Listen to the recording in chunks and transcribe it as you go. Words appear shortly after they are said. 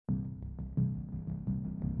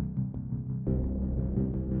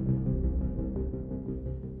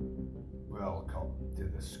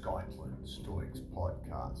the Scotland Stoics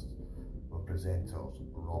podcast, where presenters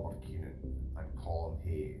Robert Keenan and Colin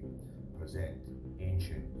Hay present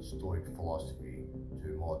ancient Stoic philosophy to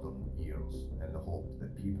modern ears in the hope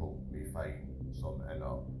that people may find some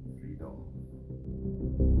inner freedom.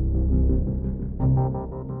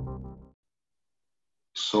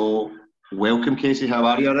 So, welcome Kasey, how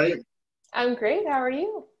are you, all right? I'm great, how are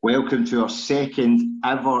you? Welcome to our second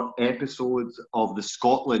ever episode of the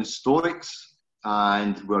Scotland Stoics,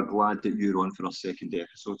 and we're glad that you're on for our second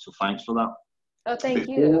episode, so thanks for that. Oh, thank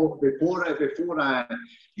you. Before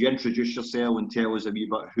you introduce yourself and tell us a wee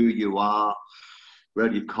bit who you are,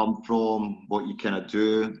 where you come from, what you kind of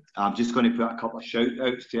do, I'm just going to put a couple of shout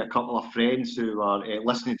outs to a couple of friends who are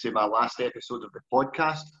listening to my last episode of the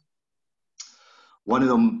podcast. One of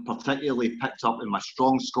them particularly picked up in my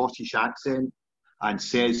strong Scottish accent and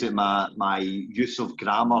says that my use of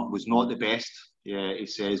grammar was not the best. Yeah, he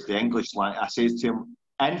says the English line. I says to him,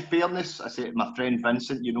 in fairness, I said to my friend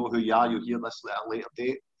Vincent, you know who you are, you'll hear this at a later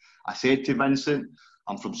date. I said to Vincent,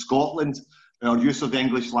 I'm from Scotland. Our use of the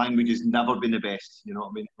English language has never been the best. You know what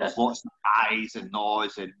I mean? There's lots of I's and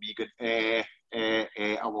no's and me going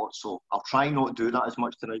a lot. So I'll try not to do that as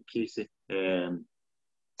much tonight, Kasey.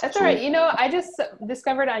 That's all right. You know, I just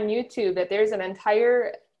discovered on YouTube that there's an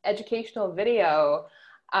entire educational video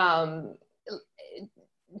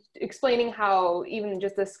explaining how even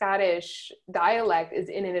just the Scottish dialect is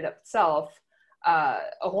in and of itself a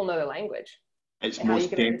whole nother language. It's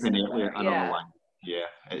most definitely another language. Yeah,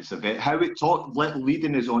 it's a bit. How it talk,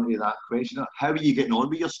 leading us on to that question, how are you getting on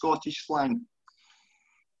with your Scottish slang?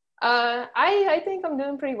 I think I'm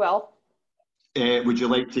doing pretty well. Would you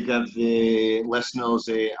like to give the listeners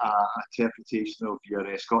an interpretation of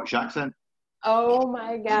your Scottish accent? Oh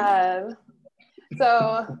my God.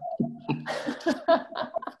 So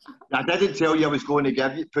I didn't tell you I was going to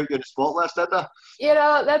put you in the spot list, did I? You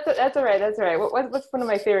know, that's all right. That's all right. What's one of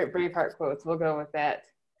my favorite Braveheart quotes? We'll go with that.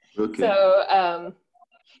 Okay. So,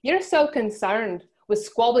 you're so concerned with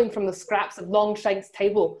squabbling from the scraps of Longshank's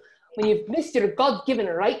table when you've missed your God-given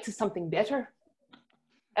right to something better.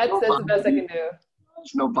 That's the best I can do.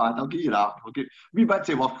 It's not bad. I'll give you that. I'll give a wee bit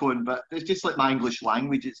to work on, but it's just like my English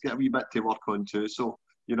language. It's got a wee bit to work on too. So,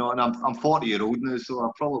 you know, and I'm 40-year-old now, so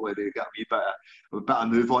I'll probably get a bit of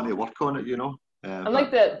move on to work on it, you know. I'm like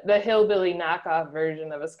the hillbilly knockoff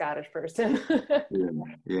version of a Scottish person.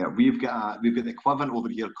 yeah. We've got the equivalent over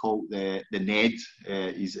here called the Ned.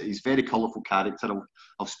 He's a very colourful character.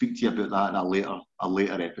 I'll speak to you about that in a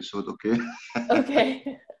later episode. Okay.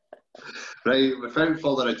 Okay. Right. Without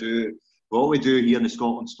further ado, what we do here in the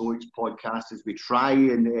Scotland Stoics podcast is we try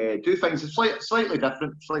and do things slightly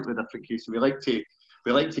different, Kasey.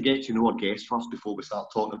 We like to get to know our guests first before we start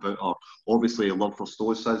talking about our obviously love for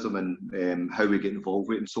Stoicism and how we get involved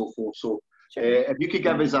with it and so forth. So, sure. If you could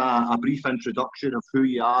give us a brief introduction of who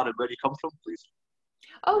you are and where you come from, please.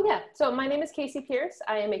 Oh, yeah. So my name is Kasey Pierce.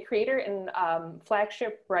 I am a creator and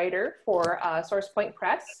flagship writer for SourcePoint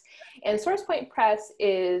Press. And SourcePoint Press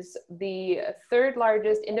is the third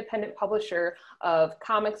largest independent publisher of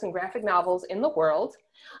comics and graphic novels in the world.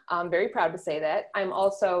 I'm very proud to say that. I'm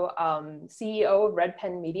also CEO of Red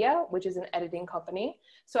Pen Media, which is an editing company.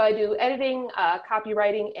 So I do editing,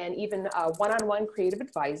 copywriting, and even one-on-one creative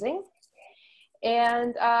advising.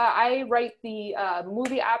 And I write the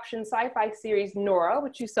movie option sci-fi series Nora,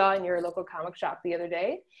 which you saw in your local comic shop the other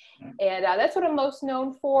day. And that's what I'm most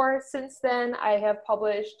known for. Since then, I have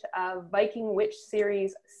published Viking witch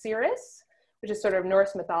series Cirrus, which is sort of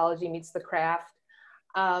Norse mythology meets the craft.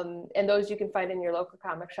 And those you can find in your local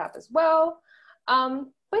comic shop as well. But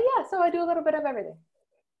yeah, so I do a little bit of everything.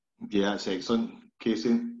 Yeah, that's excellent,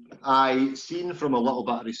 Kasey. I seen from a little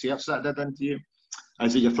bit of research that I did into you.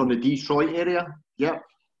 Is it you're from the Detroit area? Yep.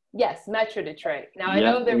 Yes, Metro Detroit. Now, I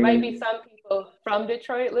know there might be some people from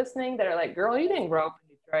Detroit listening that are like, girl, you didn't grow up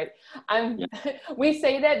in Detroit. We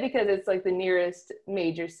say that because it's like the nearest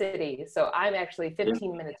major city. So I'm actually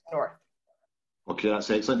 15 minutes north. Okay, that's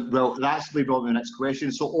excellent. Well, that's leads on to the next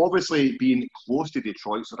question. So obviously being close to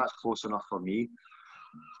Detroit, so that's close enough for me.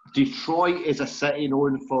 Detroit is a city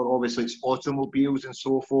known for obviously its automobiles and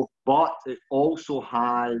so forth, but it also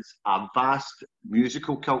has a vast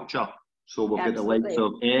musical culture. So we've got the likes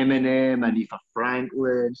of Eminem, Aretha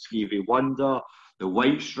Franklin, Stevie Wonder, the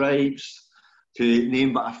White Stripes, to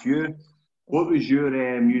name but a few. What was your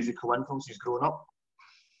musical influences growing up?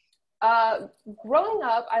 Growing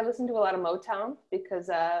up, I listened to a lot of Motown because,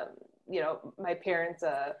 you know, my parents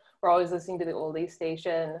were always listening to the oldies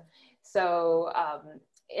station. So,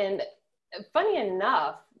 and funny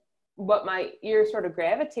enough, what my ear sort of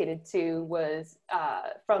gravitated to was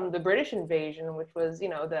from the British invasion, which was, you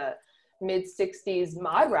know, the mid-60s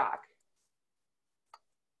mod rock.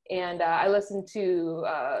 And I listened to,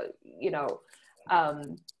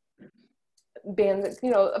 bands,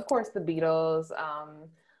 of course, the Beatles,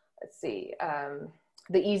 let's see,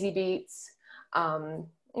 the Easy Beats,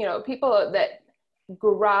 people that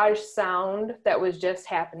garage sound that was just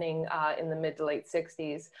happening in the mid to late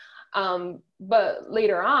 60s. But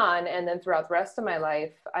later on, and then throughout the rest of my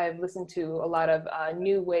life, I've listened to a lot of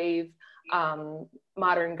new wave,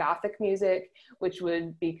 modern Gothic music, which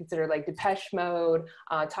would be considered like Depeche Mode,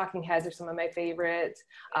 Talking Heads are some of my favorites,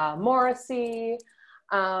 Morrissey,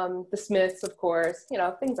 the Smiths, of course,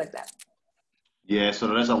 things like that. Yeah, so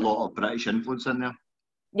there is a lot of British influence in there.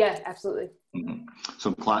 Yeah, absolutely. Mm-hmm.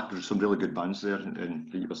 Some really good bands there, and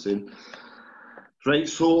that you were saying. Right,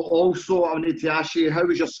 so also I need to ask you, how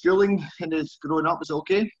was your schooling and growing up? Was it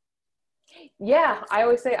okay? Yeah, I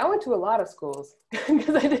always say I went to a lot of schools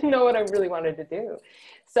because I didn't know what I really wanted to do.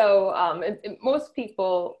 So most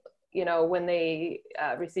people, when they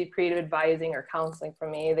receive creative advising or counseling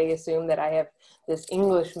from me, they assume that I have this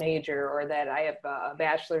English major or that I have a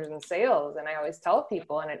bachelor's in sales. And I always tell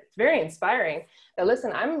people, and it's very inspiring, that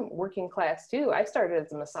listen, I'm working class too. I started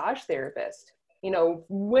as a massage therapist,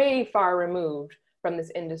 way far removed from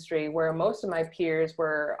this industry where most of my peers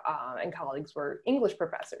were and colleagues were English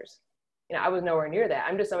professors. I was nowhere near that.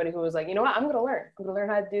 I'm just somebody who was like, you know what, I'm going to learn. I'm going to learn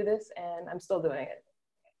how to do this, and I'm still doing it.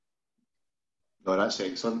 No, that's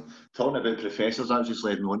excellent. Talking about professors, that just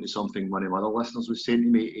led me on to something one of my other listeners was saying to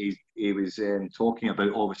me. He was talking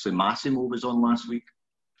about, obviously, Massimo was on last week.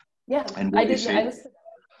 Yeah, and I did. I listened.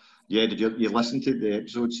 Yeah, did you listen to the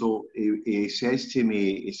episode? So he says to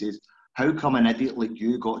me, he says, how come an idiot like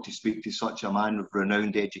you got to speak to such a man of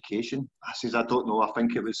renowned education? I says, I don't know. I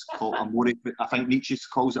think it was called amore. I think Nietzsche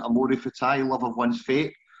calls it amore fati, love of one's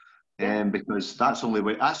fate. Because that's the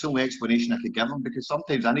only explanation I could give him, because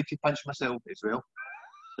sometimes I need to punch myself as well.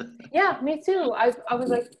 Yeah, me too. I was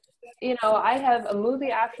like, I have a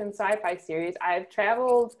movie option sci-fi series. I've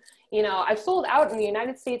traveled, I've sold out in the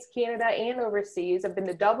United States, Canada, and overseas. I've been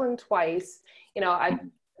to Dublin twice. I've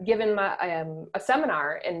given my a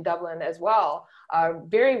seminar in Dublin as well,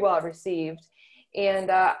 very well received. And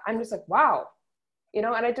I'm just like, wow, and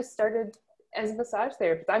I just started as a massage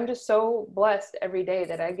therapist. I'm just so blessed every day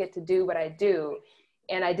that I get to do what I do,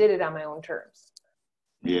 and I did it on my own terms.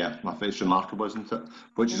 Yeah, I think it's remarkable, isn't it?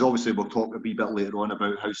 Which is obviously, we'll talk a wee bit later on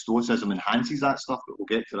about how Stoicism enhances that stuff, but we'll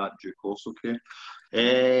get to that in due course, okay?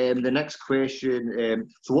 The next question,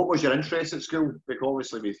 so what was your interest at school? Because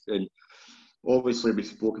obviously we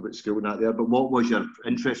spoke about school and that there, but what was your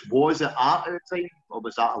interest? Was it art at the time, or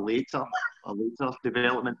was that a later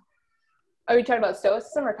development? Are you talking about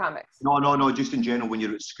Stoicism or comics? No, just in general when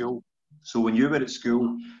you're at school. So when you were at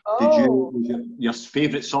school, your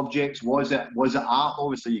favourite subjects, was it art?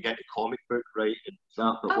 Obviously you get a comic book, right?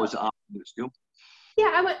 But was it art when you were at school?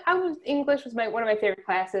 Yeah, English was one of my favorite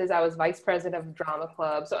classes. I was vice president of drama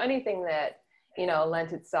club. So anything that,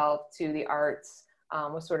 lent itself to the arts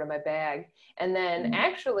was sort of my bag. And then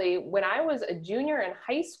actually when I was a junior in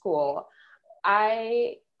high school,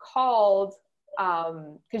 I called,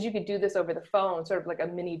 because you could do this over the phone, sort of like a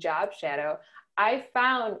mini job shadow. I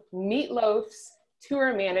found Meatloaf's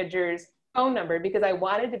tour manager's phone number because I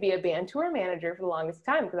wanted to be a band tour manager for the longest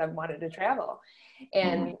time because I wanted to travel.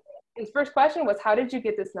 And his first question was, how did you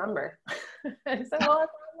get this number? I said, well,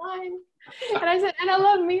 it's online. And I said, and I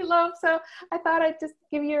love Meatloaf, so I thought I'd just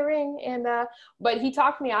give you a ring. And but he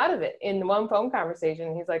talked me out of it in one phone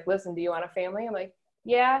conversation. He's like, listen, do you want a family? I'm like,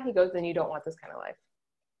 yeah. He goes, then you don't want this kind of life.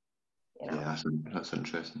 Yeah, that's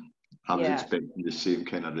interesting. I was expecting the same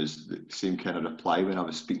kind of reply when I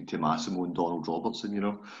was speaking to Massimo and Donald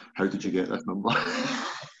Robertson. How did you get this number?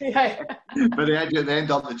 Yeah. But they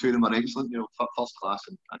end up, the two of them are excellent. First class,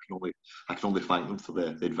 and I can only thank them for the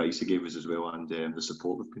advice they gave us as well, and the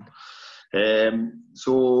support we've been.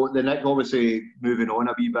 So the next, obviously moving on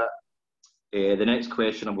a wee bit. The next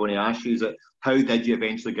question I'm going to ask you is that how did you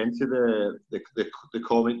eventually get into the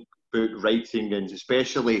comic book writing, and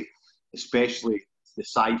especially the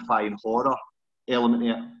sci-fi and horror element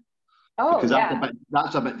of it? Because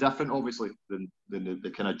that's a bit different, obviously, than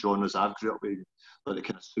the kind of genres I've grew up with, like the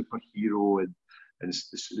kind of superhero and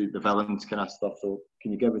the villains kind of stuff. So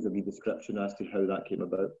can you give us a wee description as to how that came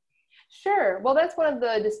about? Sure. Well, that's one of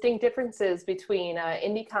the distinct differences between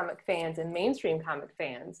indie comic fans and mainstream comic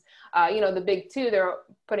fans. The big two, they're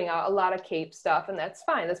putting out a lot of cape stuff, and that's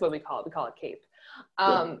fine. That's what we call it. We call it cape.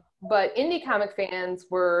 But indie comic fans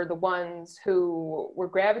were the ones who were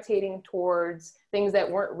gravitating towards things that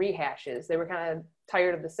weren't rehashes. They were kind of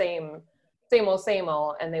tired of the same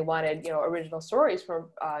old, and they wanted, original stories from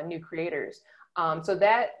new creators. So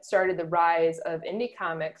that started the rise of indie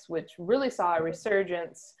comics, which really saw a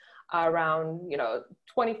resurgence around,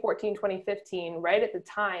 2014, 2015, right at the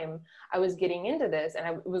time I was getting into this, and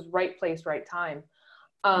it was right place, right time.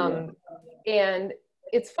 And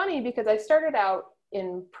it's funny because I started out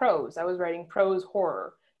in prose. I was writing prose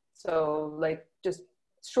horror. So like just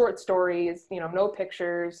short stories, no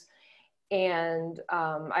pictures. And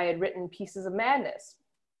I had written Pieces of Madness.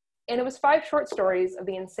 And it was 5 short stories of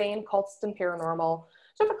the insane, cultist, and paranormal.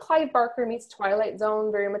 Sort of a Clive Barker meets Twilight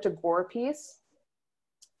Zone, very much a gore piece.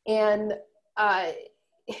 And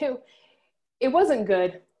it wasn't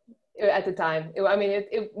good at the time.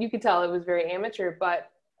 You could tell it was very amateur,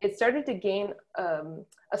 but it started to gain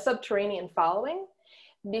a subterranean following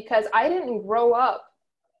because I didn't grow up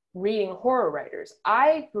reading horror writers.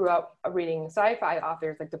 I grew up reading sci-fi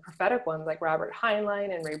authors, like the prophetic ones, like Robert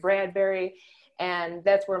Heinlein and Ray Bradbury, and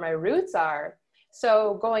that's where my roots are.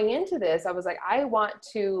 So going into this, I was like, I want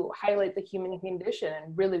to highlight the human condition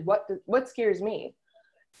and really what scares me.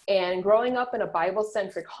 And growing up in a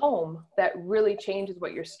Bible-centric home, that really changes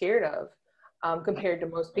what you're scared of compared to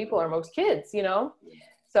most people or most kids,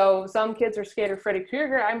 So some kids are scared of Freddy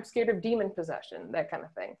Krueger. I'm scared of demon possession, that kind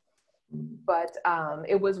of thing. But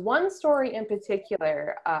it was one story in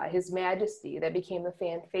particular, His Majesty, that became the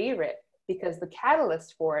fan favorite because the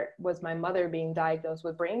catalyst for it was my mother being diagnosed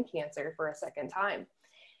with brain cancer for a second time.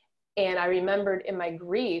 And I remembered in my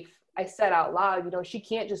grief, I said out loud, she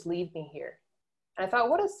can't just leave me here. And I thought,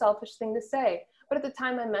 what a selfish thing to say. But at the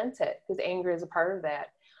time I meant it because anger is a part of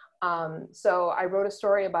that. So I wrote a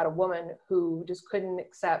story about a woman who just couldn't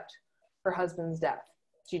accept her husband's death.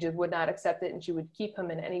 She just would not accept it, and she would keep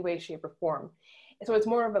him in any way, shape, or form. And so it's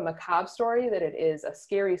more of a macabre story than it is a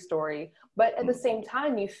scary story. But at the same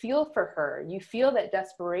time, you feel for her. You feel that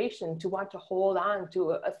desperation to want to hold on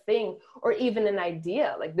to a thing or even an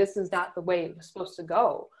idea. Like, this is not the way it was supposed to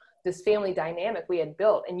go. This family dynamic we had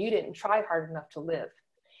built, and you didn't try hard enough to live.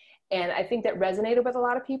 And I think that resonated with a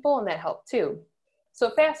lot of people, and that helped too.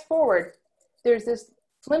 So fast forward, there's this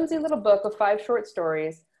flimsy little book of 5 short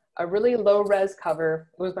stories, a really low res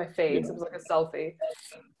cover. It was my face. It was like a selfie.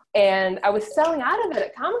 And I was selling out of it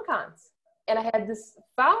at Comic Cons. And I had this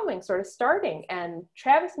following sort of starting. And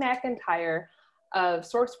Travis McIntyre of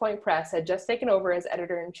Source Point Press had just taken over as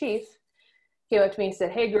editor-in-chief. Came up to me and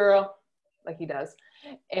said, "Hey girl," like he does.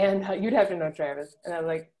 And you'd have to know Travis. And I was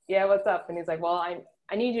like, "Yeah, what's up?" And he's like, "Well,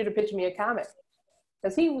 I need you to pitch me a comic."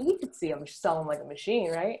 Because he could see I'm selling like a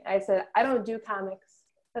machine, right? I said, "I don't do comics.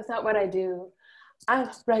 That's not what I do.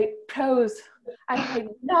 I write prose. I write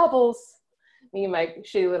novels." Me and my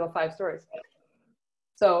shitty little 5 stories.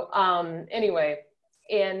 So anyway,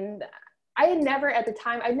 and I had never, at the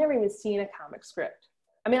time, I'd never even seen a comic script.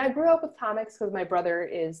 I mean, I grew up with comics because my brother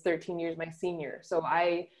is 13 years my senior. So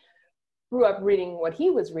I grew up reading what he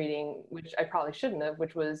was reading, which I probably shouldn't have,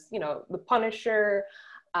 which was, The Punisher,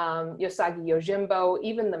 Yosagi Yojimbo,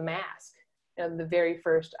 even The Mask, the very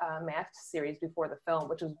first Mask series before the film,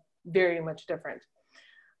 which was very much different.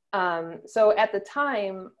 So at the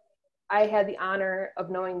time, I had the honor of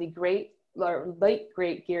knowing the late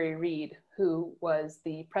great Gary Reed, who was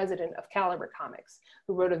the president of Caliber Comics,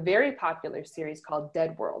 who wrote a very popular series called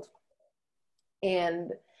Dead World.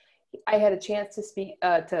 And I had a chance to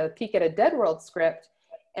peek at a Dead World script,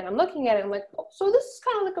 and I'm looking at it, I'm like, oh, so this is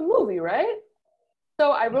kind of like a movie, right?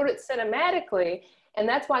 So I wrote it cinematically, and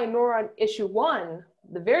that's why Nora issue 1,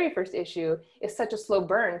 the very first issue, is such a slow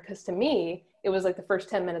burn, because to me, it was like the first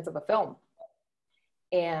 10 minutes of a film.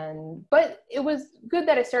 But it was good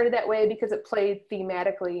that I started that way because it played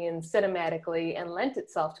thematically and cinematically and lent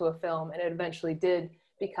itself to a film, and it eventually did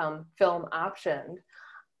become film optioned.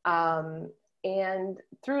 And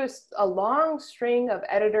through a long string of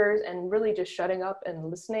editors and really just shutting up and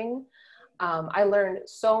listening, I learned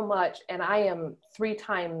so much, and I am 3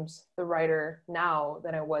 times the writer now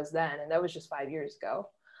than I was then, and that was just 5 years ago.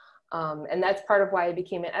 And that's part of why I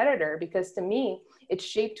became an editor, because to me, it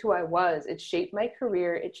shaped who I was. It shaped my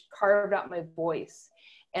career. It carved out my voice.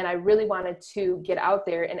 And I really wanted to get out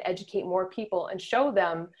there and educate more people and show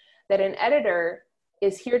them that an editor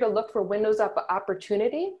is here to look for windows of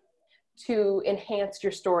opportunity to enhance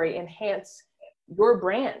your story, enhance your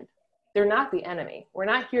brand. They're not the enemy. We're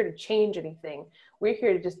not here to change anything. We're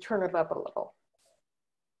here to just turn it up a little.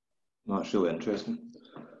 That's really interesting.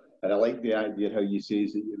 And I like the idea how you say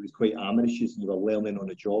that it was quite ambitious and you were learning on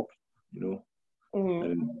the job, Mm-hmm.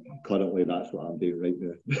 And currently that's what I'm doing right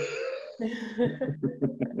now.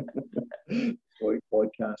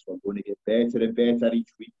 Podcast, we're going to get better and better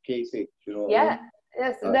each week, Kasey. Yeah,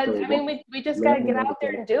 yes. We just got to get out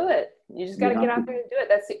there and do it. You just got to get out there and do it.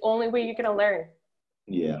 That's the only way you're going to learn.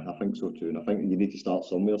 Yeah, I think so too, and I think you need to start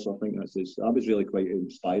somewhere. So I think that was really quite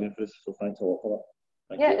inspiring for us. So thanks a lot for that.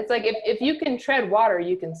 Thank Yeah, you. it's like if you can tread water,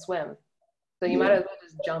 you can swim. So you might Yeah. as well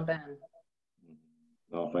just jump in.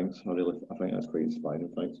 No, thanks. I think that's quite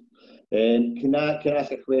inspiring. Thanks. Can I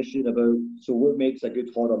ask a question about what makes a good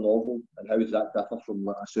horror novel, and how does that differ from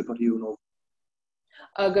like, a superhero novel?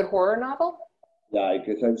 A good horror novel? Yeah,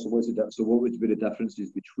 good. So what would be the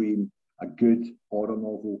differences between a good horror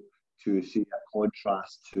novel to say a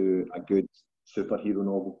contrast to a good superhero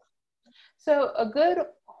novel? So a good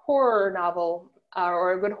horror novel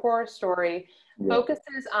or a good horror story Yeah.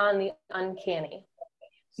 focuses on the uncanny.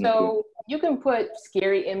 Okay. So you can put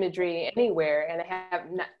scary imagery anywhere and have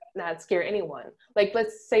not scare anyone. Like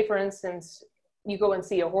let's say, for instance, you go and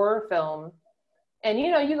see a horror film and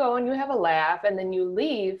you go and you have a laugh and then you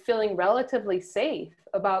leave feeling relatively safe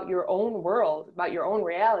about your own world, about your own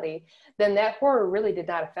reality, then that horror really did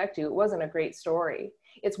not affect you. It wasn't a great story.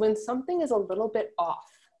 It's when something is a little bit off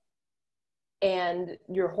and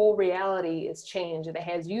your whole reality is changed and it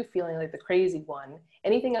has you feeling like the crazy one.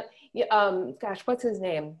 Anything, gosh, what's his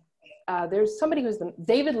name? There's somebody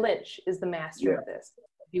David Lynch is the master of this.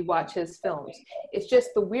 If you watch his films, it's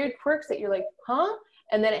just the weird quirks that you're like, huh?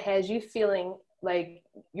 And then it has you feeling like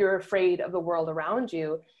you're afraid of the world around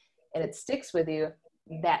you and it sticks with you.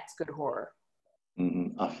 That's good horror.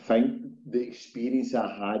 Mm-hmm. I think the experience I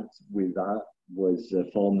had with that was the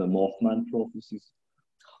film The Mothman Prophecies.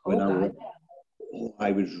 When I was I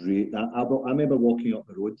remember walking up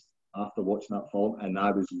the road after watching that film, and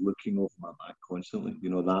I was looking over my back constantly.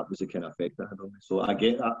 That was the kind of effect it had on me. So I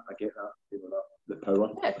get that. The power.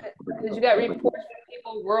 Yeah, because you got reports from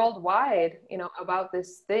people worldwide, about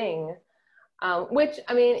this thing. Which,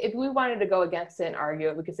 I mean, if we wanted to go against it and argue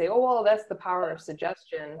it, we could say, oh, well, that's the power of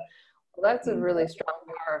suggestion. Well, that's a really strong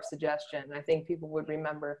power of suggestion. I think people would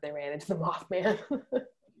remember if they ran into the Mothman.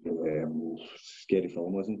 Scary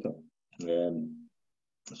film, wasn't it?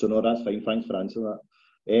 So no, that's fine. Thanks for answering that.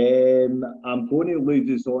 I'm going to lead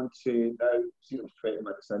us on to now. See, it was 20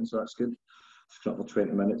 minutes in, so that's good. It's got for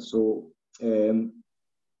 20 minutes. So,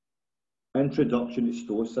 introduction to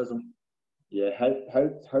Stoicism. Yeah, how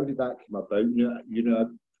did that come about?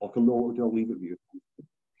 Talk a lot. I'll leave it with you.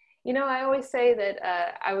 I always say that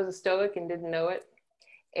I was a Stoic and didn't know it,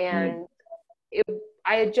 and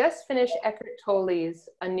I had just finished Eckhart Tolle's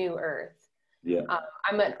A New Earth. Yeah.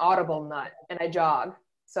 I'm an Audible nut and I jog.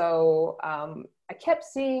 So I kept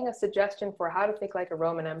seeing a suggestion for how to think like a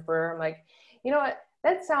Roman emperor. I'm like, you know what?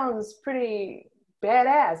 That sounds pretty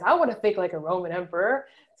badass. I want to think like a Roman emperor.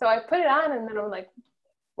 So I put it on and then I'm like,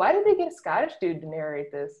 why did they get a Scottish dude to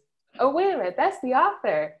narrate this? Oh, wait a minute. That's the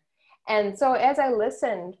author. And so as I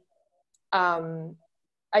listened, I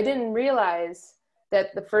didn't realize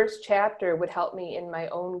that the first chapter would help me in my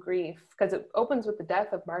own grief, because it opens with the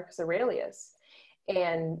death of Marcus Aurelius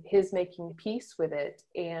and his making peace with it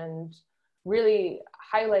and really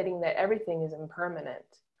highlighting that everything is impermanent.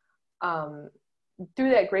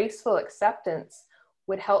 Through that graceful acceptance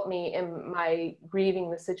would help me in my grieving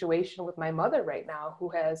the situation with my mother right now, who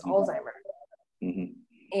has Alzheimer's. Mm-hmm.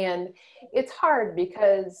 And it's hard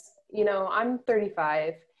because, I'm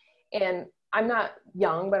 35 and I'm not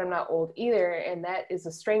young, but I'm not old either. And that is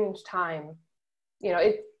a strange time.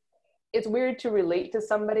 It's weird to relate to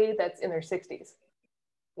somebody that's in their 60s.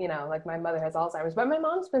 Like my mother has Alzheimer's, but my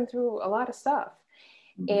mom's been through a lot of stuff.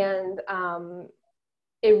 Mm-hmm. And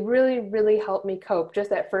it really, really helped me cope.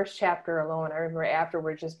 Just that first chapter alone, I remember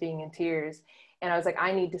afterwards just being in tears. And I was like,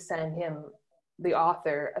 I need to send him, the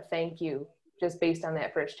author, a thank you just based on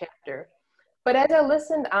that first chapter. But as I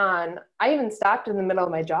listened on, I even stopped in the middle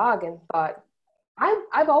of my jog and thought,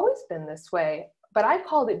 I've always been this way, but I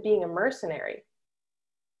called it being a mercenary.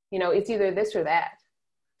 It's either this or that.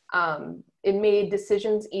 It made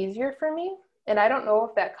decisions easier for me. And I don't know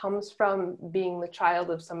if that comes from being the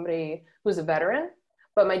child of somebody who's a veteran,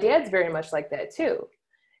 but my dad's very much like that too.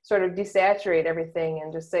 Sort of desaturate everything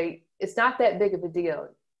and just say, it's not that big of a deal.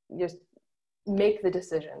 Just make the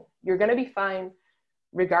decision. You're going to be fine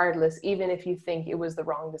regardless, even if you think it was the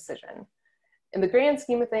wrong decision. In the grand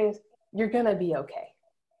scheme of things, you're going to be okay.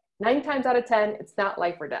 9 times out of 10, it's not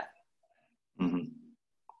life or death. Mm-hmm.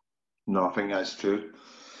 No, I think that's true.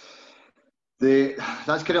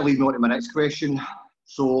 That's going to lead me on to my next question.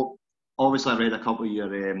 So, obviously, I read a couple of your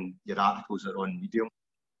articles that are on Medium,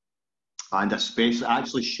 and especially, I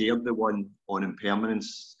actually shared the one on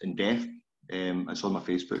impermanence and death. It's on my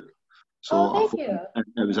Facebook. So thank you.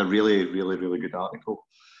 It was a really, really, really good article.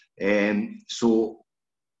 So,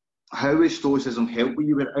 how has Stoicism helped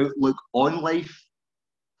you with outlook on life,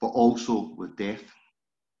 but also with death?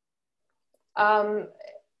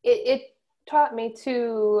 taught me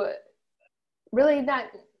to really not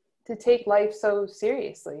to take life so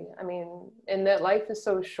seriously. I mean, and that life is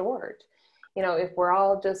so short. You know, if we're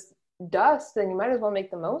all just dust, then you might as well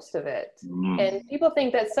make the most of it. And people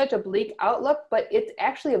think that's such a bleak outlook, but it's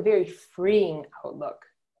actually a very freeing outlook.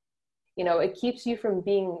 You know, it keeps you from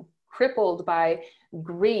being crippled by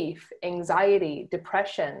grief, anxiety,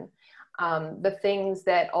 depression, the things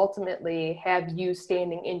that ultimately have you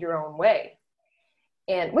standing in your own way.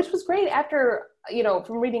 And which was great after, you know,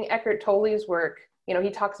 from reading Eckhart Tolle's work. You know, he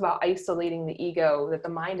talks about isolating the ego, that the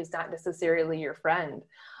mind is not necessarily your friend.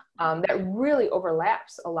 That really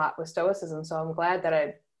overlaps a lot with Stoicism. So I'm glad that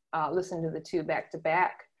I listened to the two back to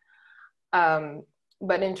back.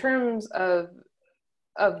 But in terms of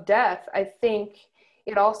death, I think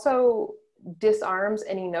it also disarms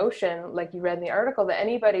any notion, like you read in the article, that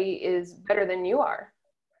anybody is better than you are.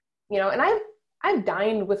 You know, and I've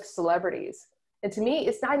dined with celebrities. And to me,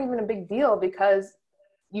 it's not even a big deal, because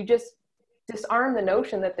you just disarm the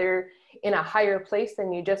notion that they're in a higher place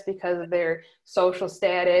than you just because of their social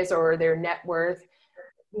status or their net worth.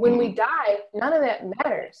 When we die, none of that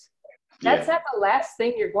matters. That's not the last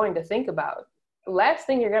thing you're going to think about. The last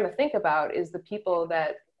thing you're going to think about is the people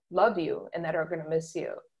that love you and that are going to miss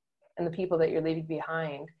you, and the people that you're leaving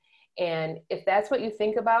behind. And if that's what you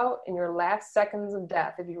think about in your last seconds of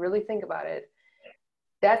death, if you really think about it,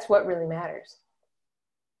 that's what really matters.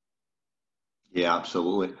 Yeah,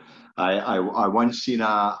 absolutely. I once seen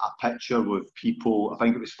a picture with people, I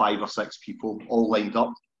think it was 5 or 6 people all lined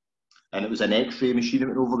up, and it was an x-ray machine that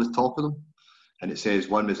went over the top of them, and it says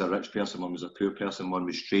one was a rich person, one was a poor person, one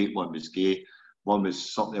was straight, one was gay, one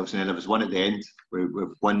was something else, and then there was one at the end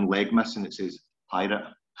with one leg missing. It says pirate.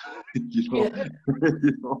 You know,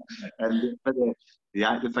 you know? And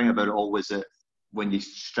the thing about it all was that when you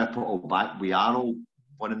strip it all back, we are all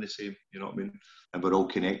one and the same. You know what I mean? And we're all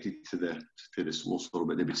connected to the source, or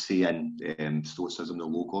what they would say in Stoicism, the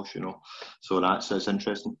logos. You know, so that's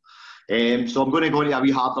interesting. So I'm going to go into a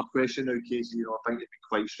wee harder question now, Kasey. You know, I think it'd be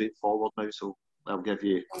quite straightforward now. So I'll give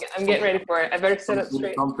you. I'm getting ready for it. I better sit up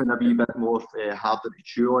straight. Something a wee bit more harder to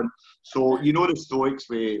chew on. So you know, the Stoics,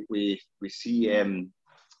 we see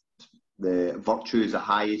the virtue is the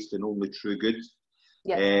highest and only true good.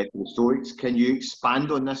 Yes. The Stoics, can you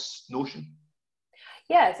expand on this notion?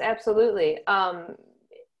 Yes, absolutely.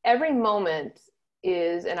 Every moment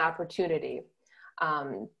is an opportunity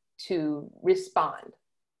to respond.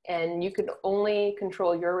 And you can only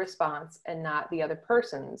control your response and not the other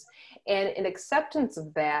person's. And in acceptance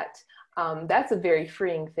of that, that's a very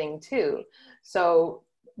freeing thing too. So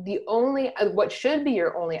what should be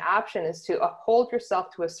your only option is to uphold yourself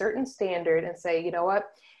to a certain standard and say, you know what,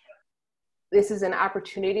 this is an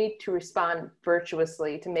opportunity to respond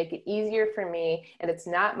virtuously, to make it easier for me, and it's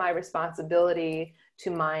not my responsibility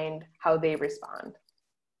to mind how they respond.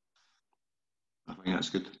 I think that's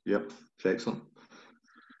good. Yep, excellent.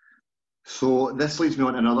 So this leads me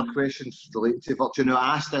on to another question related to virtue. Now,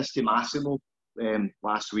 I asked this to Massimo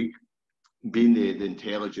last week, being the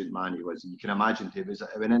intelligent man he was. And you can imagine it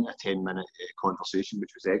went into a 10-minute conversation, which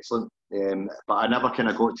was excellent. But I never kind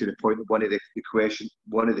of got to the point of one of the questions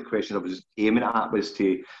I was aiming at was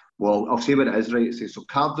to, well, I'll say what it is, right? It says, so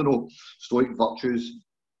cardinal Stoic virtues,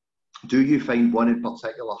 do you find one in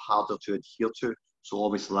particular harder to adhere to? So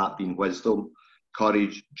obviously that being wisdom,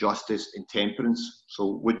 courage, justice, and temperance. So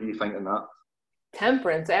what do you think of that?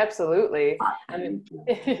 Temperance, absolutely. I mean,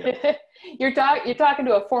 you're talking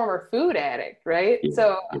to a former food addict, right? Yeah.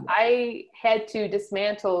 So I had to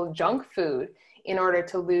dismantle junk food in order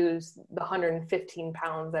to lose the 115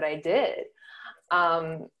 pounds that I did.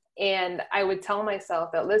 And I would tell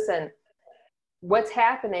myself that, listen, what's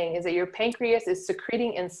happening is that your pancreas is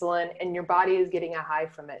secreting insulin and your body is getting a high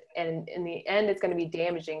from it. And in the end, it's going to be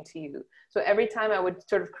damaging to you. So every time I would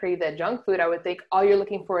sort of crave that junk food, I would think all you're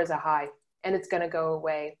looking for is a high, and it's going to go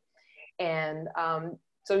away. And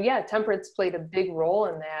so, yeah, temperance played a big role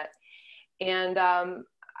in that. And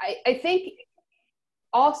I think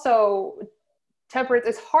also temperance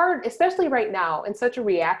is hard, especially right now in such a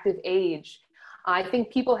reactive age. I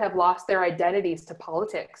think people have lost their identities to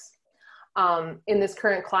politics. In this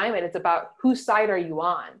current climate, it's about whose side are you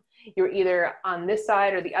on? You're either on this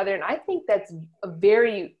side or the other. And I think that's a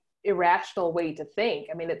very irrational way to think.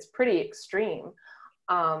 I mean, it's pretty extreme.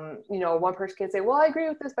 You know, one person can say, well, I agree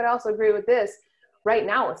with this, but I also agree with this. Right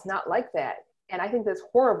now, it's not like that. And I think that's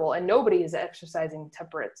horrible. And nobody is exercising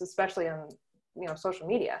temperance, especially on, you know, social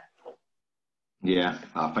media. Yeah,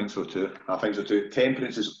 I think so too.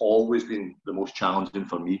 Temperance has always been the most challenging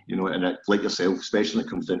for me, you know, and like yourself, especially when it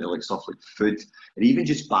comes down to like stuff like food and even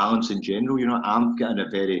just balance in general. You know, I'm getting a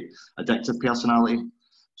very addictive personality.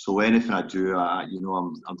 So anything I do,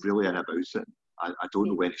 I'm really in about it. I don't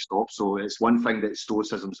know when to stop. So it's one thing that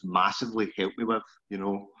Stoicism's massively helped me with, in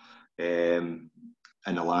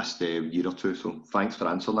the last year or two. So thanks for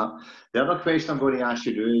answering that. The other question I'm going to ask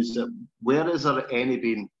you is, where has there any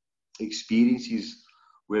been experiences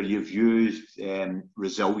where you've used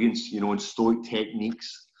resilience, and Stoic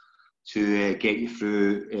techniques to get you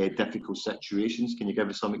through difficult situations? Can you give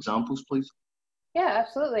us some examples, please? Yeah,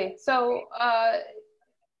 absolutely. So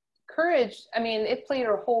courage, I mean, it played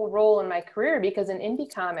a whole role in my career because in indie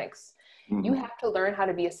comics, you have to learn how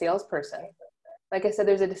to be a salesperson. Like I said,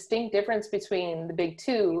 there's a distinct difference between the big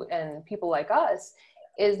two and people like us,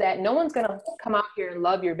 is that no one's going to come out here and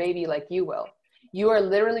love your baby like you will. You are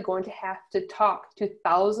literally going to have to talk to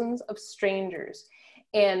thousands of strangers.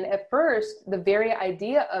 And at first, the very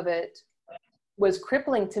idea of it was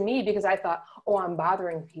crippling to me because I thought, oh, I'm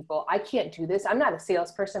bothering people. I can't do this. I'm not a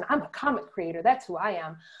salesperson. I'm a comic creator. That's who I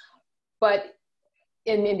am. But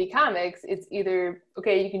in indie comics, it's either,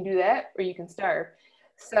 okay, you can do that or you can starve.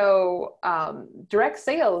 So direct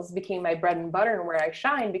sales became my bread and butter and where I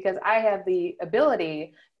shine because I have the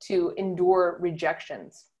ability to endure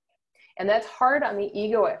rejections. And that's hard on the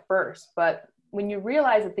ego at first, but when you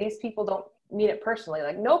realize that these people don't mean it personally,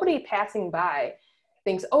 like nobody passing by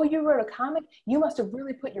thinks, oh, you wrote a comic, you must have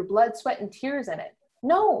really put your blood, sweat, and tears in it.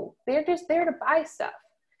 No, they're just there to buy stuff.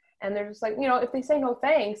 And they're just like, if they say no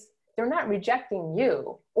thanks, they're not rejecting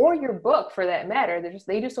you or your book for that matter.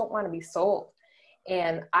 They just don't want to be sold.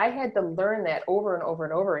 And I had to learn that over and over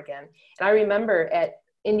and over again. And I remember at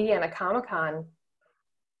Indiana Comic-Con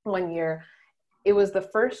one year, it was the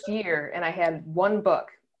first year and I had one book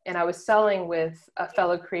and I was selling with a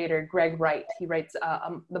fellow creator, Greg Wright. He writes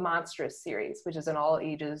the Monstrous series, which is an all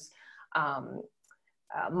ages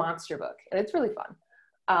monster book. And it's really fun.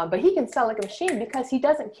 But he can sell like a machine because he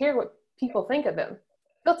doesn't care what people think of him.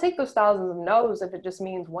 He'll take those thousands of no's if it just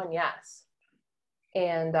means one yes.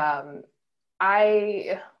 And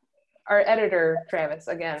our editor, Travis,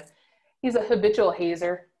 again, he's a habitual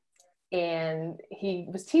hazer. And he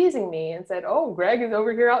was teasing me and said, oh, Greg is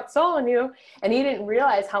over here outselling you. And he didn't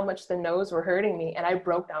realize how much the no's were hurting me. And I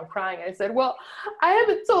broke down crying. I said, well, I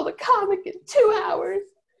haven't sold a comic in 2 hours.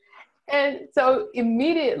 And so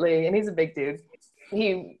immediately, and he's a big dude,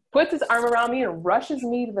 he puts his arm around me and rushes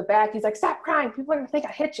me to the back. He's like, stop crying. People are going to think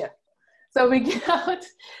I hit you. So we get out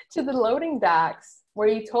to the loading docks where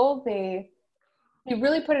he told me, he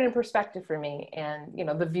really put it in perspective for me and,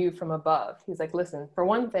 the view from above. He's like, listen, for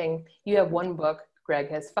one thing, you have one book, Greg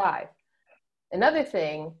has 5. Another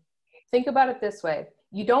thing, think about it this way.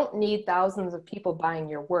 You don't need thousands of people buying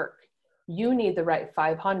your work. You need the right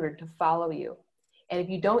 500 to follow you. And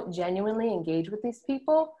if you don't genuinely engage with these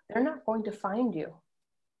people, they're not going to find you.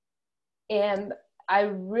 And I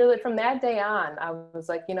really, from that day on, I was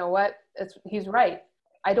like, you know what? He's right.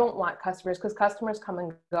 I don't want customers because customers come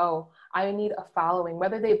and go. I need a following,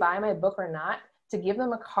 whether they buy my book or not, to give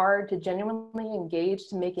them a card, to genuinely engage,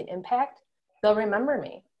 to make an impact. They'll remember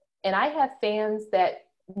me. And I have fans that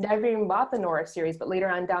never even bought the Nora series, but later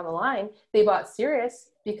on down the line, they bought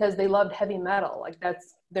Sirius because they loved heavy metal. Like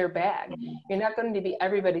that's their bag. You're not going to be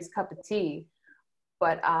everybody's cup of tea,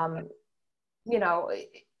 but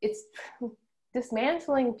it's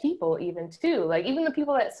dismantling people even too. Like even the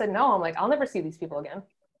people that said no, I'm like, I'll never see these people again.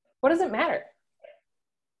 What does it matter?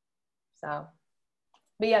 So,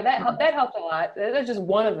 but yeah, that helped a lot. That's just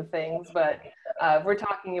one of the things, but if we're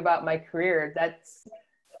talking about my career, that's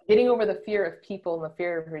getting over the fear of people and the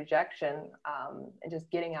fear of rejection, and just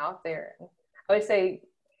getting out there. I always say,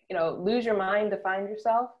 lose your mind to find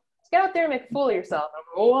yourself. Just get out there and make a fool of yourself.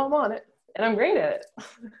 I'm on it, and I'm great at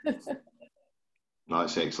it. No,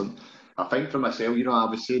 that's excellent. I think for myself, I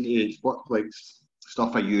was saying to you, what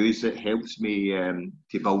stuff I use that helps me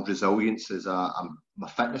to build resilience is my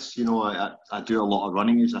fitness. I do a lot of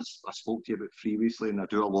running, as I spoke to you about previously, and I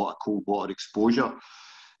do a lot of cold water exposure.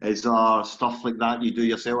 Is there stuff like that you do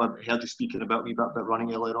yourself? I heard you speaking about me about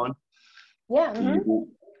running earlier on. Yeah.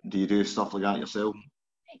 Do you do stuff like that yourself?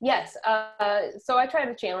 Yes. So I try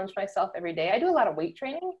to challenge myself every day. I do a lot of weight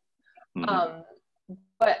training. Mm-hmm.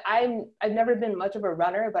 But I've never been much of a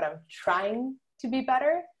runner, but I'm trying to be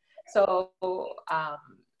better. So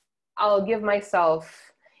I'll give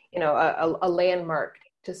myself, a landmark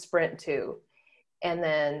to sprint to. And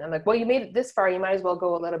then I'm like, well, you made it this far, you might as well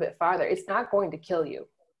go a little bit farther. It's not going to kill you.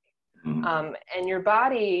 Mm-hmm. And your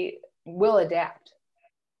body will adapt,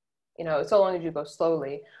 so long as you go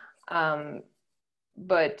slowly.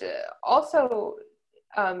 But also,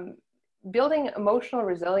 building emotional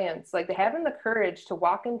resilience, like having the courage to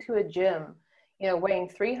walk into a gym, weighing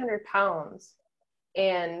 300 pounds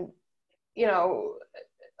and,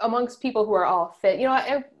 amongst people who are all fit, you know,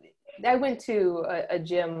 I went to a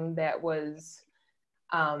gym that was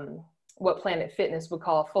what Planet Fitness would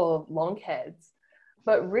call full of lunkheads.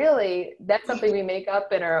 But really, that's something we make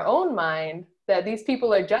up in our own mind, that these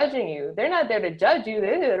people are judging you. They're not there to judge you,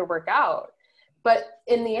 they're there to work out. But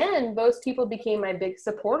in the end, those people became my big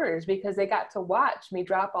supporters because they got to watch me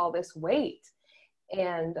drop all this weight.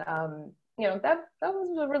 And, you know, that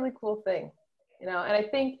was a really cool thing, you know. And I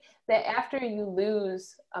think that after you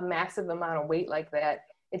lose a massive amount of weight like that,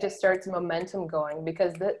 it just starts momentum going,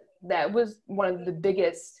 because that was one of the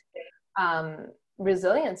biggest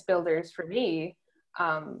resilience builders for me,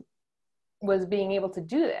 was being able to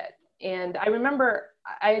do that. And I remember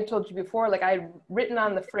I had told you before, like I had written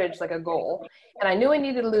on the fridge like a goal, and I knew I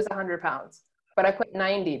needed to lose 100 pounds, but I put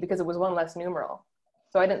 90 because it was one less numeral.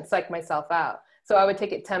 So I didn't psych myself out. So I would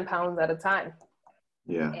take it 10 pounds at a time.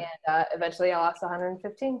 Yeah. And eventually I lost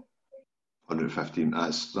 115. 115.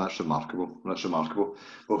 That's remarkable. That's remarkable.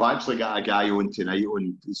 We've actually got a guy on tonight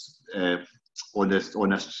on this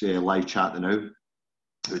live chat now,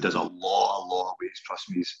 who does a lot of weights. Trust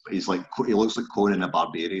me, he's like, he looks like Conan the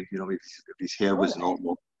Barbarian. You know, if his hair was not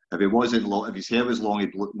long, if his hair was long,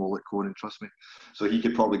 he'd look more like Conan. Trust me. So he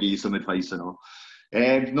could probably give you some advice and all.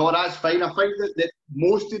 No, that's fine. I think that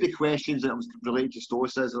most of the questions that was related to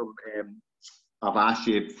Stoicism, I've asked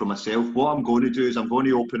you for myself. What I'm going to do is I'm going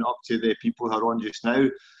to open it up to the people who are on just now.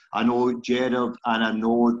 I know Gerard and I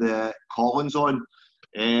know that Colin's on.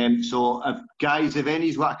 So, guys, if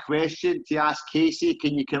any's got a question to ask Kasey,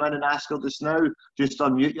 can you come in and ask her just now? Just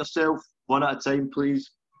unmute yourself, one at a time,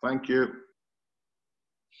 please. Thank you.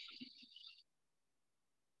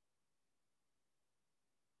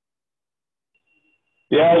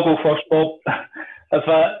 Yeah, I'll go first, Bob. If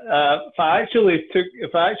I actually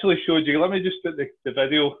showed you, let me just put the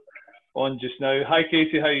video on just now. Hi,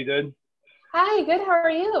 Kasey, how you doing? Hi, good. How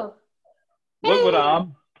are you? Look where I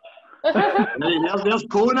am. Hey, there's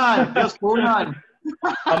Conan. There's Conan.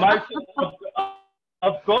 I've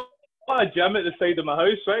got a gym at the side of my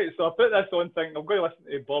house, right? So I put this on thinking I'm going to listen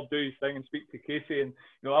to Bob do his thing and speak to Kasey, and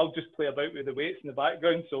you know, I'll just play about with the weights in the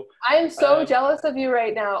background. So I am so jealous of you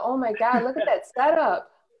right now. Oh my God, look at that setup.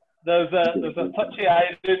 There's a touchy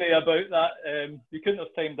irony about that. You couldn't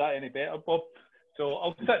have timed that any better, Bob. So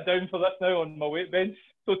I'll sit down for this now on my weight bench.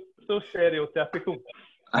 So stereotypical.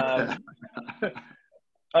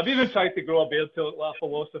 I've even tried to grow a beard to look like a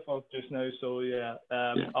philosopher just now. So yeah,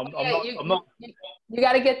 I'm not. You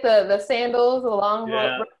got to get the sandals, the long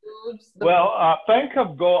robes. Well, I think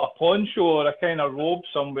I've got a poncho or a kind of robe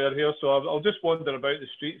somewhere here, so I'll just wander about the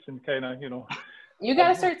streets and kind of, you know. You got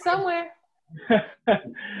to start somewhere.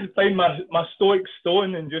 Find my Stoic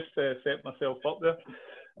stone and just set myself up there.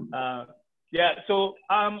 Yeah, so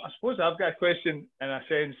I suppose I've got a question in a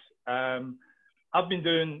sense. I've been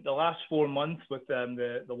doing the last 4 months with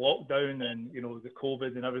the lockdown and, you know, the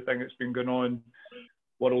COVID and everything that's been going on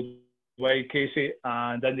worldwide, Kasey,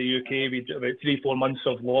 and in the UK we did about 3-4 months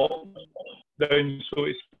of lockdown, so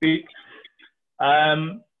to speak,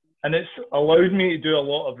 and it's allowed me to do a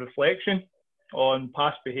lot of reflection on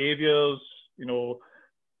past behaviours, you know,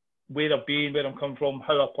 where I've been, where I'm coming from,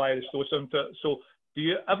 how I apply the Stoicism to it. So do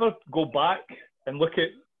you ever go back and look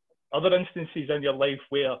at other instances in your life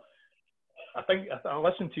where, I think I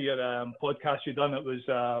listened to your podcast you done, it was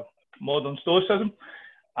Modern Stoicism,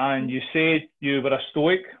 and you said you were a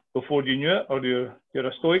Stoic before you knew it, or you're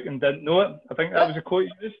a Stoic and didn't know it. I think that was a quote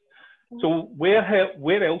you used. So where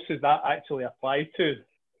else is that actually applied to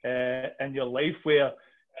in your life, where,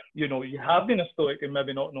 you know, you have been a Stoic and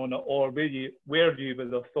maybe not known it, or where you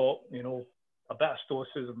would have thought, you know, a bit of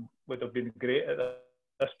Stoicism would have been great at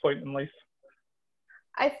this point in life?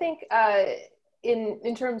 I think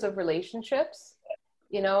in terms of relationships,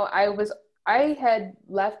 you know, I had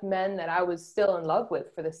left men that I was still in love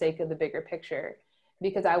with for the sake of the bigger picture,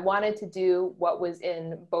 because I wanted to do what was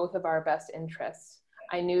in both of our best interests.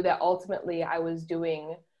 I knew that ultimately I was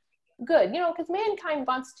doing good, you know, because mankind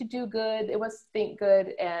wants to do good, it wants to think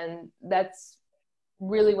good, and that's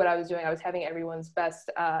really what I was doing. I was having everyone's best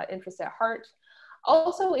interest at heart.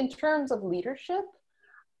 Also, in terms of leadership,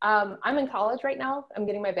 I'm in college right now. I'm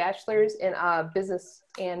getting my bachelor's in business,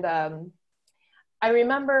 and I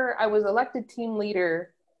remember I was elected team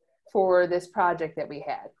leader for this project that we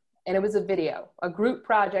had, and it was a group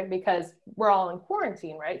project, because we're all in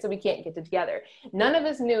quarantine, right? So we can't get together. None of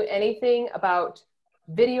us knew anything about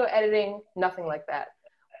video editing, nothing like that.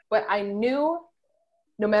 But I knew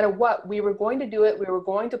no matter what, we were going to do it. We were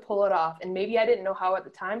going to pull it off. And maybe I didn't know how at the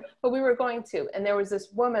time, but we were going to. And there was this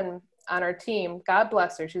woman on our team, God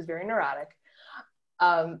bless her, she was very neurotic.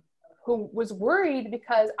 who was worried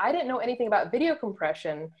because I didn't know anything about video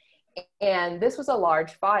compression. And this was a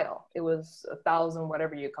large file. It was 1,000,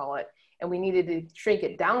 whatever you call it. And we needed to shrink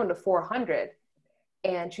it down to 400.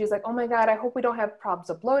 And she was like, oh my God, I hope we don't have problems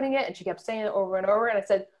uploading it. And she kept saying it over and over. And I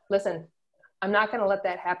said, listen, I'm not going to let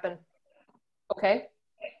that happen. Okay?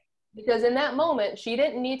 Because in that moment, she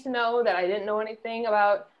didn't need to know that I didn't know anything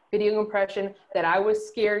about video compression, that I was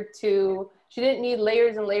scared to. She didn't need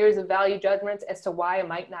layers and layers of value judgments as to why I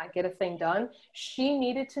might not get a thing done. She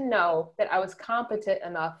needed to know that I was competent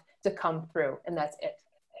enough to come through, and that's it.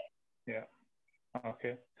 Yeah.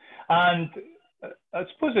 Okay. And I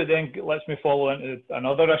suppose it then lets me follow into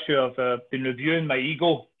another issue. I've been reviewing my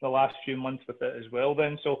ego the last few months with it as well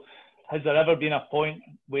then. So has there ever been a point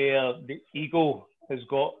where the ego has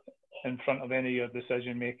got in front of any of your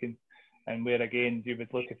decision making, and where again you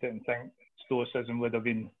would look at it and think Stoicism would have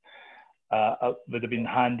been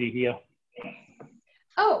handy here?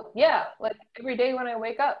 Oh yeah, like every day when I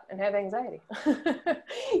wake up and have anxiety.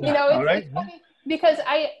 You know, it's funny because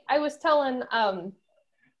I was telling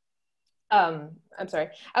I'm sorry,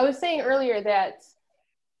 I was saying earlier that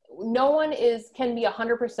no one can be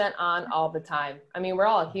 100% on all the time. I mean, we're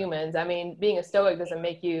all humans. I mean, being a Stoic doesn't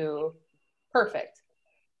make you perfect.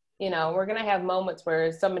 You know, we're going to have moments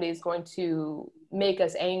where somebody's going to make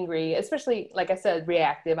us angry, especially, like I said,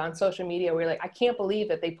 reactive on social media. We're like, I can't believe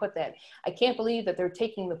that they put that. I can't believe that they're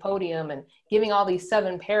taking the podium and giving all these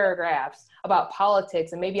 7 paragraphs about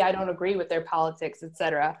politics, and maybe I don't agree with their politics,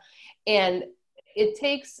 etc. And it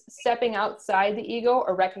takes stepping outside the ego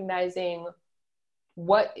or recognizing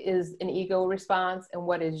what is an ego response and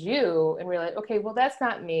what is you, and realize, okay, well, that's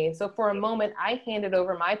not me. So for a moment, I handed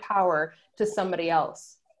over my power to somebody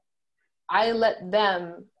else. I let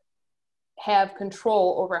them have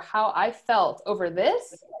control over how I felt over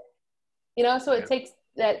this, you know, so it takes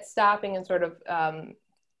that stopping and sort of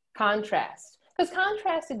contrast, because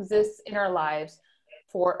contrast exists in our lives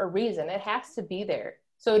for a reason. It has to be there.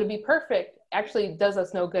 So to be perfect actually does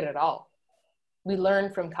us no good at all. We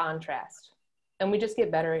learn from contrast, and we just get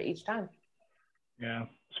better at each time. Yeah, I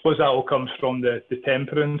suppose that all comes from the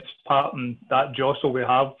temperance part, and that jostle we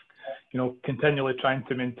have, you know, continually trying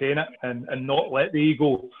to maintain it and not let the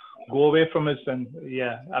ego go away from us. And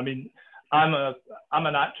yeah, I mean, I'm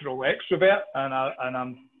a natural extrovert, and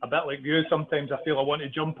I'm a bit like you. Sometimes I feel I want to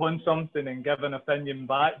jump on something and give an opinion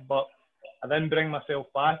back, but I then bring myself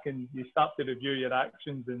back, and you start to review your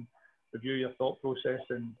actions and review your thought process.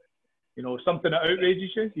 And, you know, something that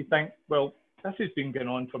outrages you, you think, well, this has been going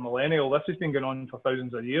on for millennia. This has been going on for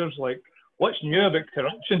thousands of years. Like, what's new about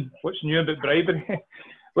corruption? What's new about bribery?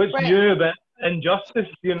 What's new about injustice?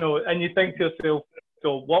 You know, and you think to yourself,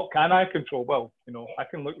 so what can I control? Well, you know, I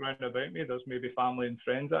can look round about me. There's maybe family and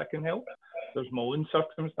friends that I can help. There's my own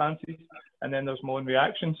circumstances, and then there's my own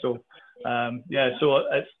reaction. So, yeah, so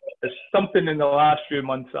it's something in the last few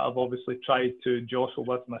months that I've obviously tried to jostle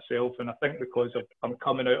with myself. And I think because I'm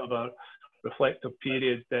coming out of a reflective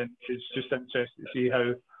period, then it's just interesting to see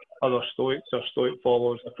how other Stoics or Stoic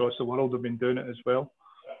followers across the world have been doing it as well.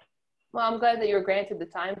 Well, I'm glad that you were granted the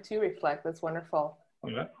time to reflect. That's wonderful.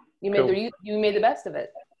 Yeah. You made the best of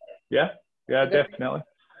it. Yeah, definitely.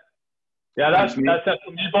 Yeah, that's it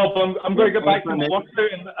for me, Bob. I'm going to get back to my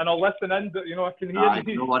workout and I'll listen in, but, you know, I can hear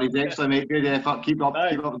you. No worries. Excellent, mate. Good effort. Keep up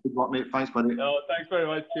the good work, mate. Thanks, buddy. No, thanks very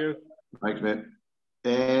much. Cheers. Thanks,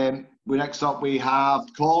 mate. Next up, we have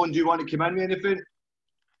Colin. Do you want to come in with anything?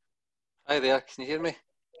 Hi there. Can you hear me?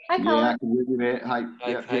 Hi, Colin. Yeah, I can hear you, mate. Hi.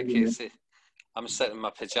 Hi, Kasey. I'm sitting in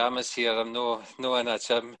my pajamas here. I'm no in a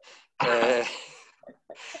gym.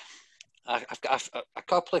 I've got a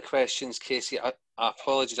couple of questions, Kasey. I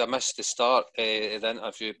apologize, I missed the start of the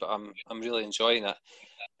interview, but I'm really enjoying it.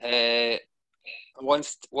 I want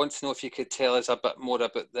to know if you could tell us a bit more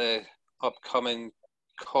about the upcoming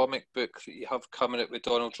comic book that you have coming out with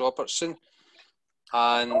Donald Robertson.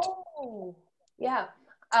 And yeah,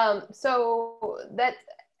 so that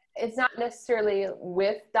it's not necessarily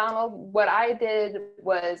with Donald. What I did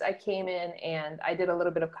was I came in and I did a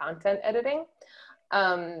little bit of content editing.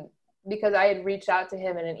 Because I had reached out to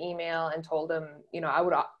him in an email and told him, you know, I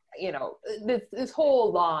would, you know, this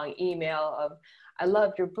whole long email of, I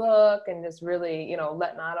loved your book, and just really, you know,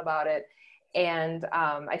 letting on about it. And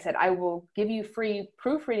I said, I will give you free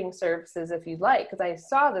proofreading services if you'd like, because I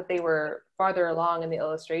saw that they were farther along in the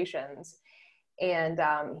illustrations. And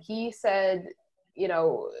he said, you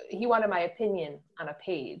know, he wanted my opinion on a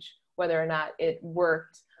page, whether or not it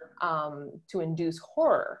worked to induce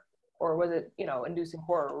horror. Or was it, you know, inducing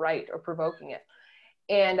horror right or provoking it?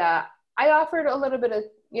 And I offered a little bit of,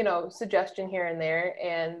 you know, suggestion here and there.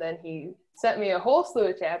 And then he sent me a whole slew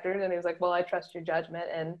of chapters, and he was like, well, I trust your judgment.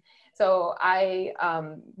 And So I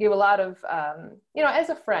gave a lot of, you know, as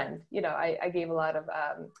a friend, you know, I gave a lot of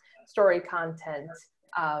story content,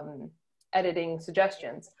 editing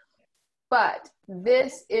suggestions. But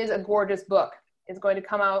this is a gorgeous book. It's going to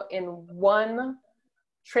come out in one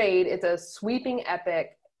trade. It's a sweeping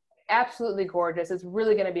epic, absolutely gorgeous. It's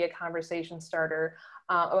really going to be a conversation starter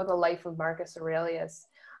about the life of Marcus Aurelius.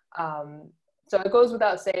 So it goes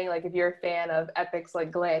without saying, like, if you're a fan of epics like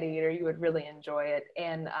Gladiator, you would really enjoy it.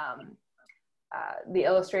 And the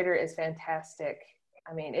illustrator is fantastic.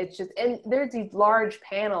 I mean, it's just, and there's these large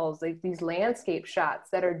panels, like these landscape shots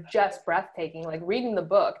that are just breathtaking. Like, reading the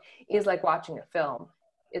book is like watching a film.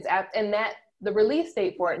 And that the release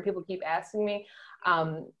date for it, and people keep asking me,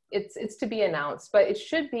 it's to be announced, but it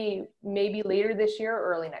should be maybe later this year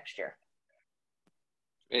or early next year.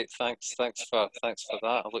 Great, thanks for that.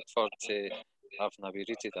 I look forward to having a wee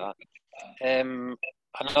read of that.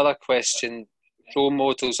 Another question: role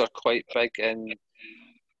models are quite big in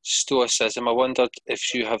Stoicism. I wondered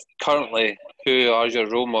if you have currently, who are your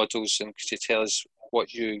role models, and could you tell us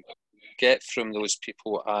what you get from those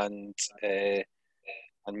people, and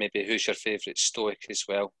maybe who's your favourite Stoic as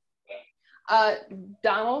well?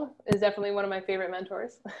 Donald is definitely one of my favorite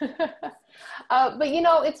mentors. But you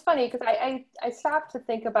know, it's funny because I stopped to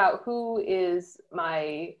think about who is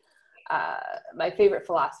my favorite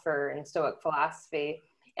philosopher in Stoic philosophy.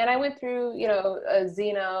 And I went through, you know,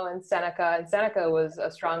 Zeno and Seneca was a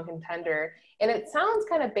strong contender. And it sounds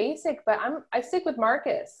kind of basic, but I stick with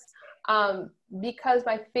Marcus because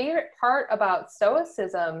my favorite part about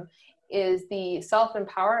Stoicism is the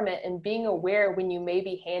self-empowerment and being aware when you may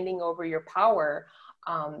be handing over your power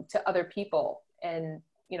to other people. And,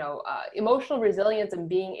 you know, emotional resilience and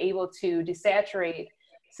being able to desaturate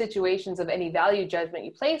situations of any value judgment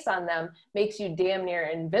you place on them makes you damn near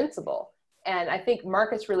invincible. And I think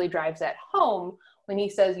Marcus really drives that home when he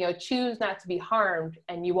says, you know, choose not to be harmed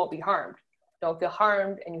and you won't be harmed. Don't feel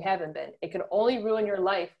harmed and you haven't been. It can only ruin your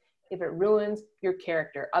life if it ruins your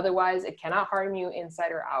character. Otherwise, it cannot harm you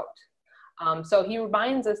inside or out. So he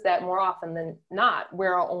reminds us that more often than not,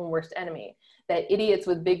 we're our own worst enemy, that idiots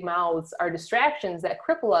with big mouths are distractions that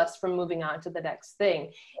cripple us from moving on to the next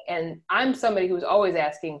thing. And I'm somebody who's always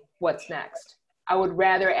asking, what's next? I would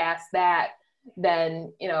rather ask that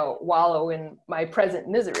than, you know, wallow in my present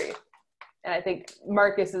misery. And I think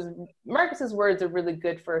Marcus's words are really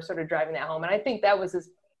good for sort of driving that home. And I think that was his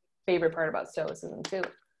favorite part about Stoicism too.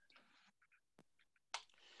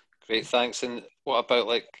 Great, thanks. And what about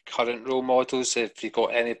like current role models? Have you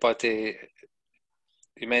got anybody?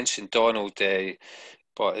 You mentioned Donald,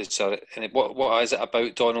 but is there any, what is it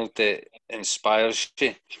about Donald that inspires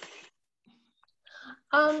you?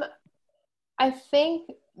 I think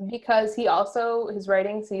because his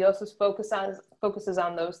writings, he also focuses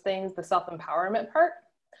on those things, the self-empowerment part.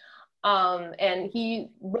 And he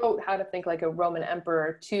wrote How to Think Like a Roman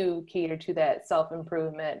Emperor to cater to that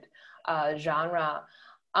self-improvement genre.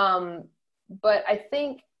 But I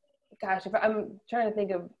think, gosh, if I'm trying to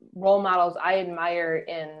think of role models I admire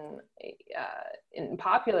in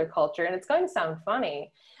popular culture, and it's going to sound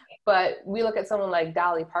funny, but we look at someone like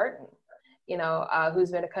Dolly Parton, you know,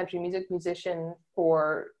 who's been a country music musician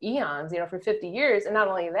for eons, you know, for 50 years. And not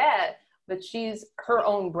only that, but she's her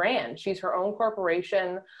own brand. She's her own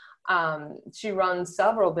corporation. She runs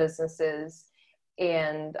several businesses.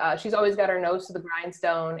 And she's always got her nose to the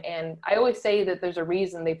grindstone. And I always say that there's a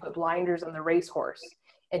reason they put blinders on the racehorse.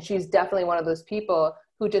 And she's definitely one of those people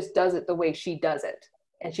who just does it the way she does it.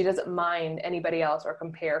 And she doesn't mind anybody else or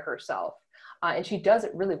compare herself. And she does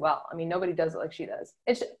it really well. I mean, nobody does it like she does.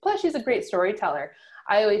 And plus, she's a great storyteller.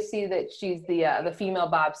 I always see that she's the female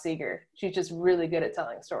Bob Seger. She's just really good at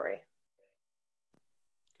telling story.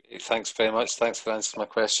 Thanks very much. Thanks for answering my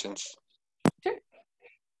questions. Sure.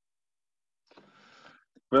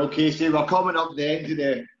 Well, Kasey, we're coming up the end of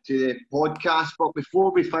the podcast, but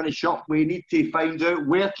before we finish up, we need to find out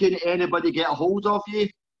where can anybody get a hold of you?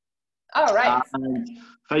 All right. And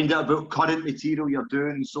find out about current material you're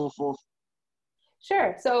doing and so forth.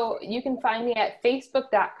 Sure. So you can find me at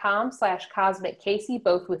facebook.com/CosmicKasey,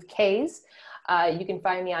 both with K's. You can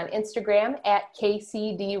find me on Instagram at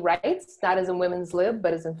KCD not as in women's lib,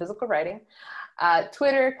 but as in physical writing.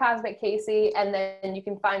 Twitter, Cosmic Kasey, and then you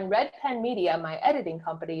can find Red Pen Media, my editing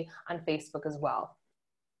company, on Facebook as well.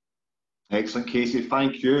 Excellent, Kasey.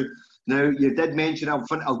 Thank you. Now, you did mention,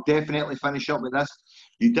 I'll definitely finish up with this.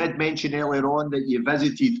 You did mention earlier on that you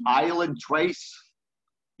visited Ireland twice.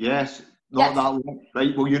 Yes, not that long.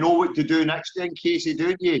 Right, well, you know what to do next then, Kasey,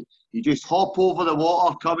 don't you? You just hop over the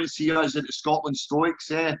water, come and see us at the Scotland Stoics,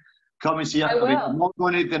 Come and see it. I will. I'm not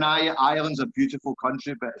going to deny it. Ireland's a beautiful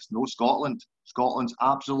country, but it's no Scotland. Scotland's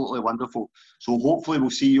absolutely wonderful. So hopefully we'll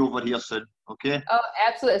see you over here soon, okay? Oh,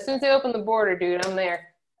 absolutely. As soon as they open the border, dude, I'm there.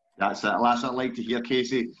 That's it. That's what I'd like to hear,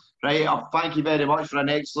 Kasey. Right, thank you very much for an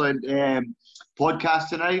excellent podcast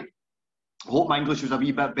tonight. Hope my English was a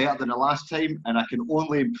wee bit better than the last time, and I can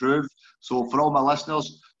only improve. So for all my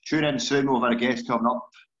listeners, tune in soon. We'll have a guest coming up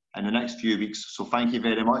in the next few weeks. So thank you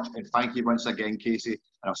very much, and thank you once again, Kasey.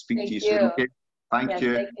 And I'll speak to you soon. Okay. Thank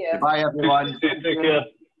you. Thank you. Goodbye, everyone. Take care.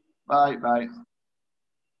 Bye.